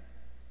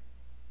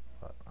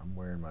 but I'm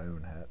wearing my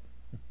own hat.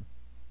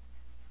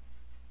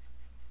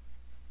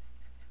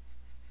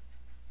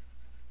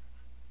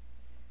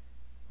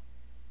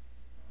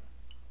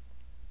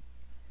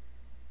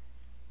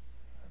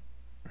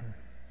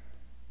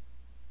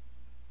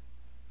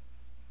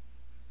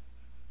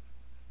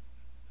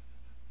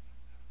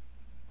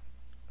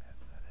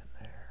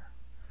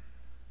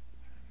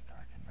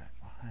 Darken back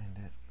behind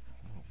it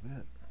a little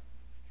bit.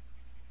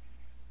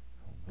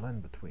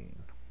 in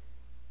between.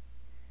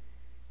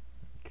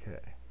 Okay,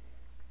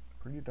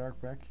 pretty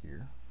dark back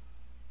here,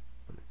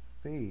 but it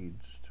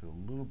fades to a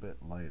little bit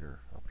lighter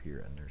up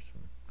here, and there's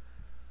some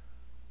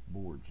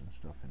boards and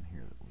stuff in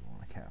here that we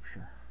want to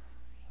capture.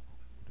 So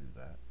we'll do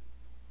that.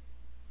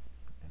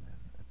 And then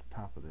at the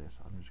top of this,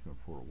 I'm just going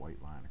to pour a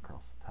white line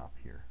across the top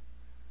here.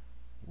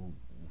 We'll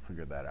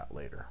figure that out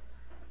later.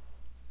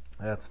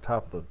 That's the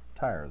top of the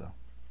tire though.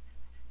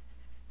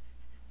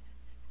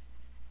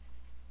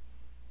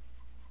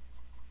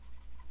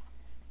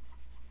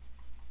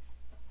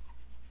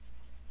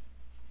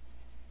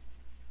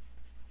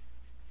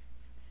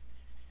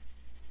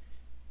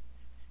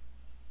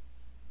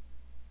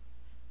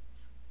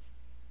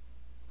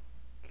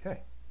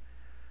 Okay,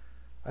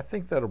 I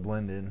think that'll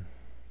blend in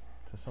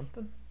to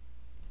something.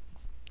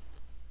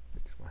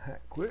 Fix my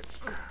hat quick.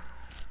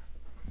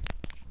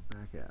 We're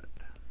back at it.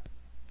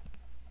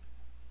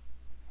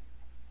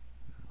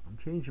 I'm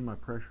changing my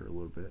pressure a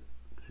little bit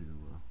to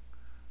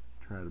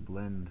try to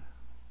blend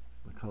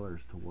the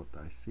colors to what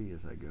I see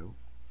as I go.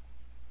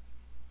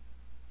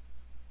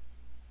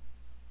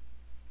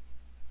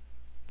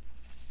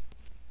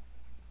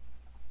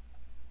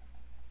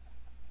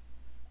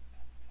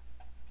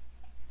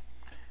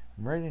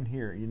 Right in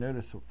here, you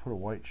notice I put a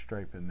white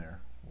stripe in there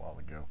a while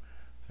ago.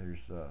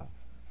 There's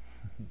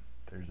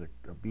there's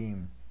a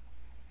beam,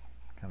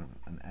 kind of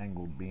an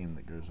angled beam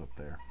that goes up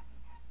there.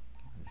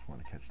 I just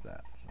want to catch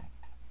that. So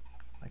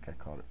I think I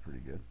caught it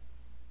pretty good.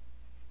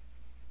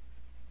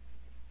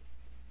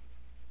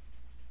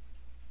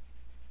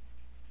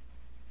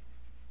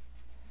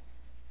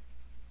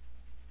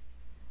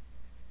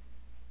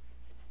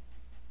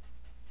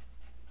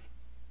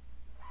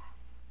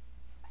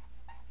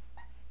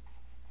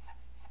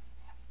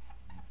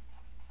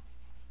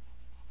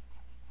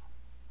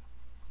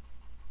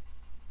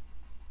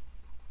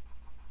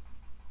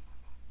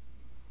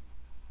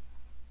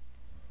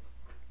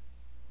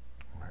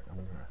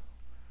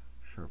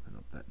 Sharpen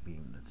up that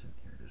beam that's in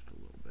here just a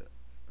little bit.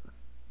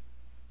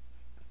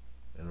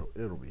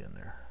 It'll be in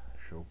there.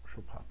 She'll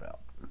pop out.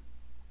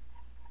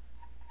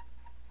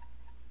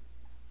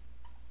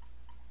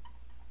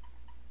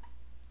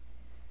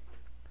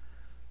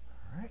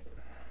 All right.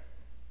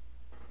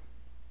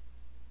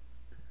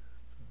 Just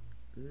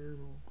a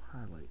little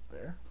highlight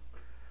there.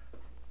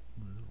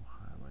 Little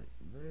highlight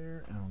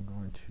there, and I'm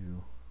going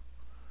to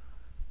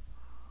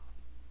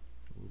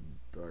a little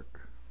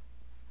dark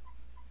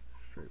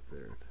stripe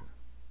there to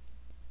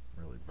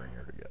really bring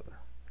her together.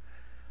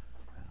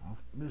 Now,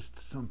 I've missed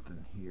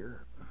something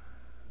here.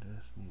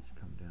 This needs to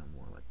come down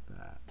more like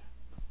that.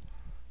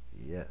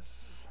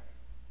 Yes.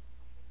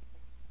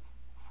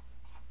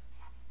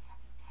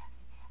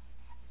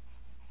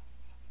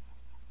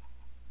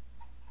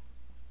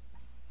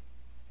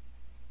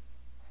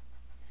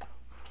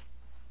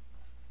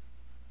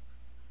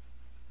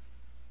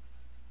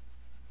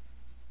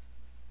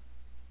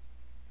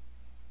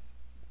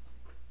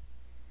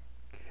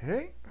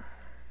 Okay.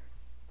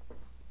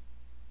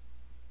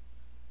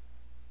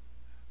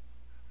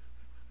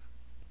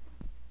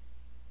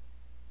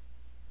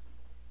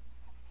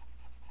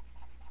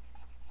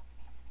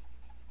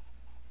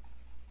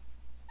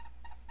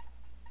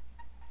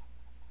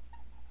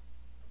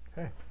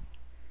 Okay,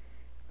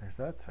 there's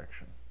that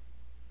section.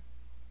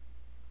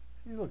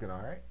 She's looking all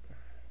right.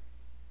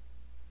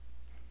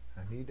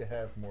 I need to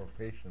have more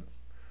patience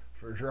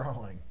for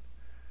drawing.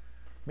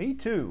 Me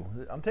too.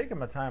 I'm taking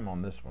my time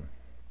on this one.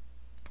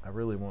 I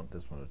really want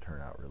this one to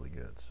turn out really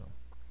good. So,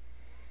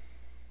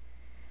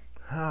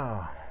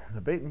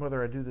 debating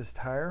whether I do this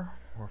tire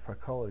or if I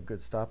call it a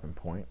good stopping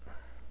point.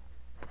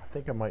 I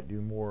think I might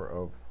do more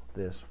of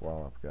this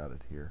while I've got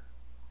it here,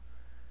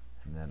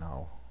 and then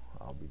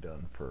I'll be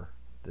done for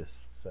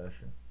this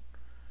session.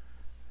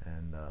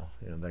 And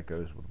you know, that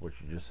goes with what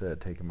you just said,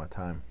 taking my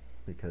time,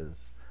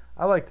 because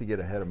I like to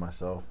get ahead of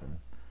myself, and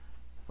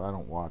if I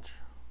don't watch,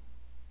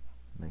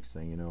 next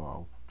thing you know,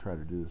 I'll try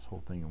to do this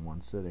whole thing in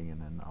one sitting,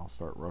 and then I'll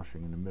start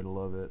rushing in the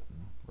middle of it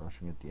and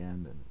rushing at the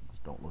end, and it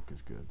just don't look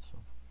as good. So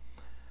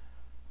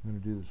I'm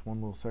going to do this one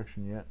little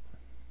section yet,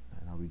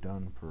 and I'll be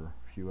done for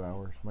a few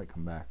hours. Might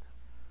come back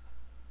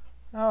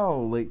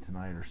late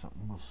tonight or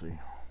something. We'll see.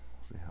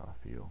 We'll see how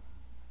I feel.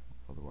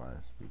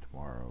 Otherwise, it'll be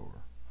tomorrow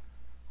or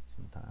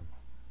sometime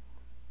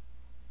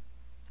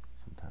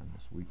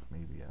this week,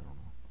 maybe. I don't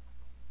know.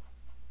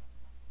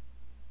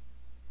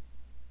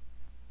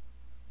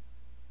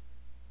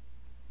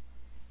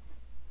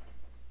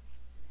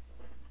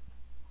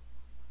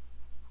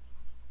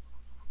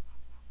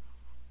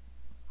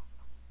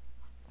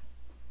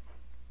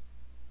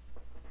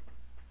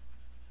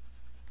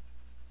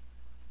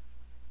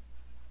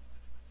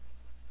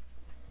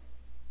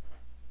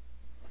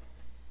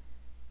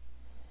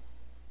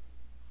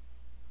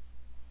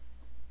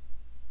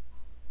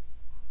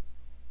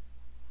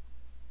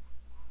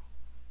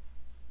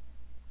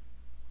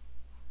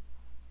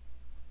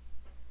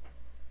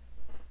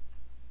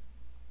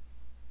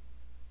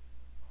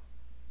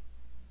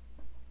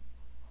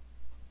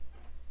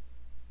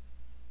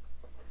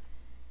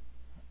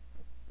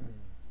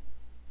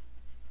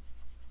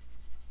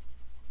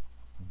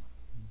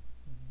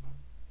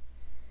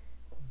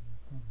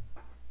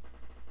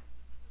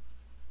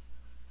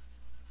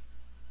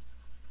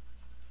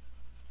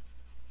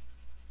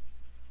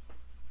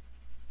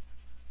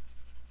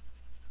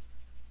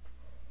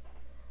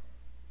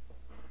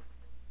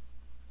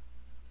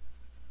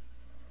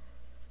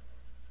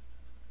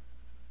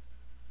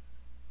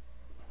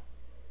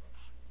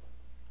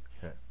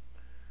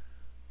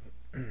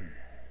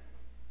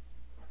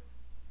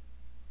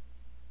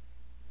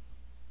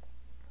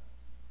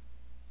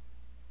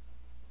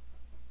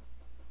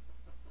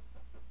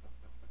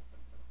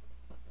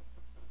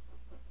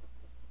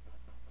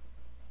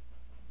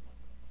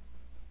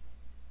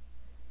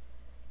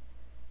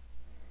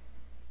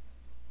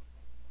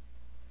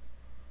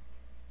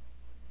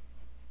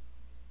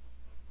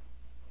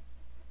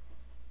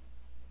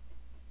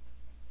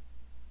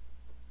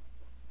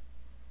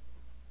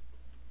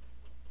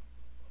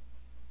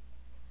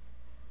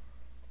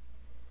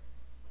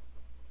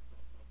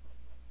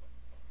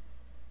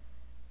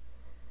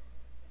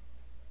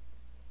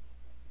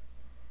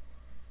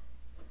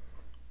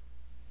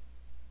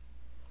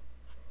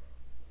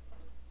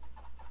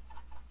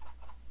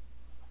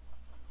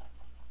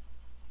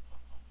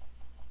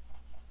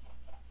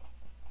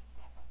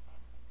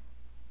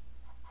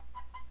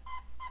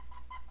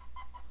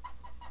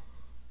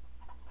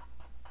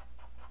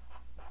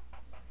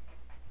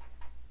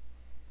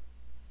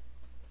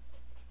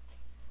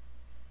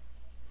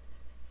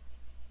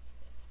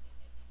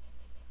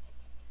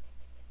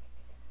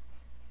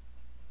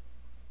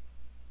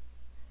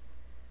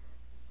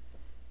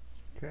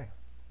 Okay,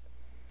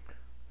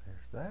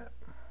 there's that.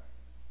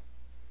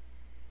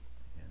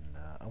 And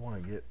I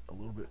want to get a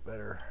little bit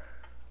better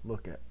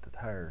look at the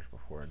tires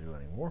before I do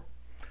any more.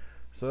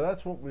 So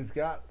that's what we've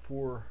got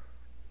for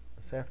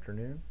this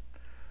afternoon.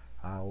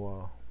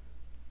 I'll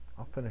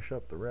finish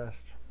up the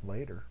rest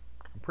later.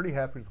 I'm pretty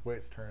happy with the way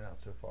it's turned out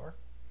so far.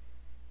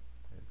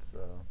 It's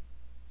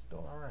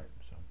still all right.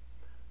 So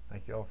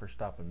thank you all for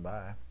stopping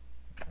by.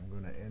 I'm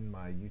going to end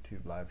my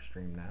YouTube live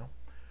stream now,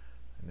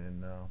 and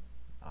then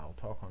I'll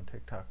talk on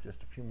TikTok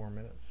just a few more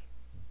minutes,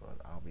 but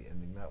I'll be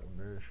ending that one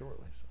very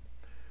shortly. So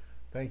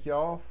thank you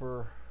all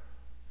for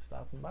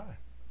stopping by.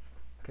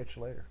 Catch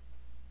you later.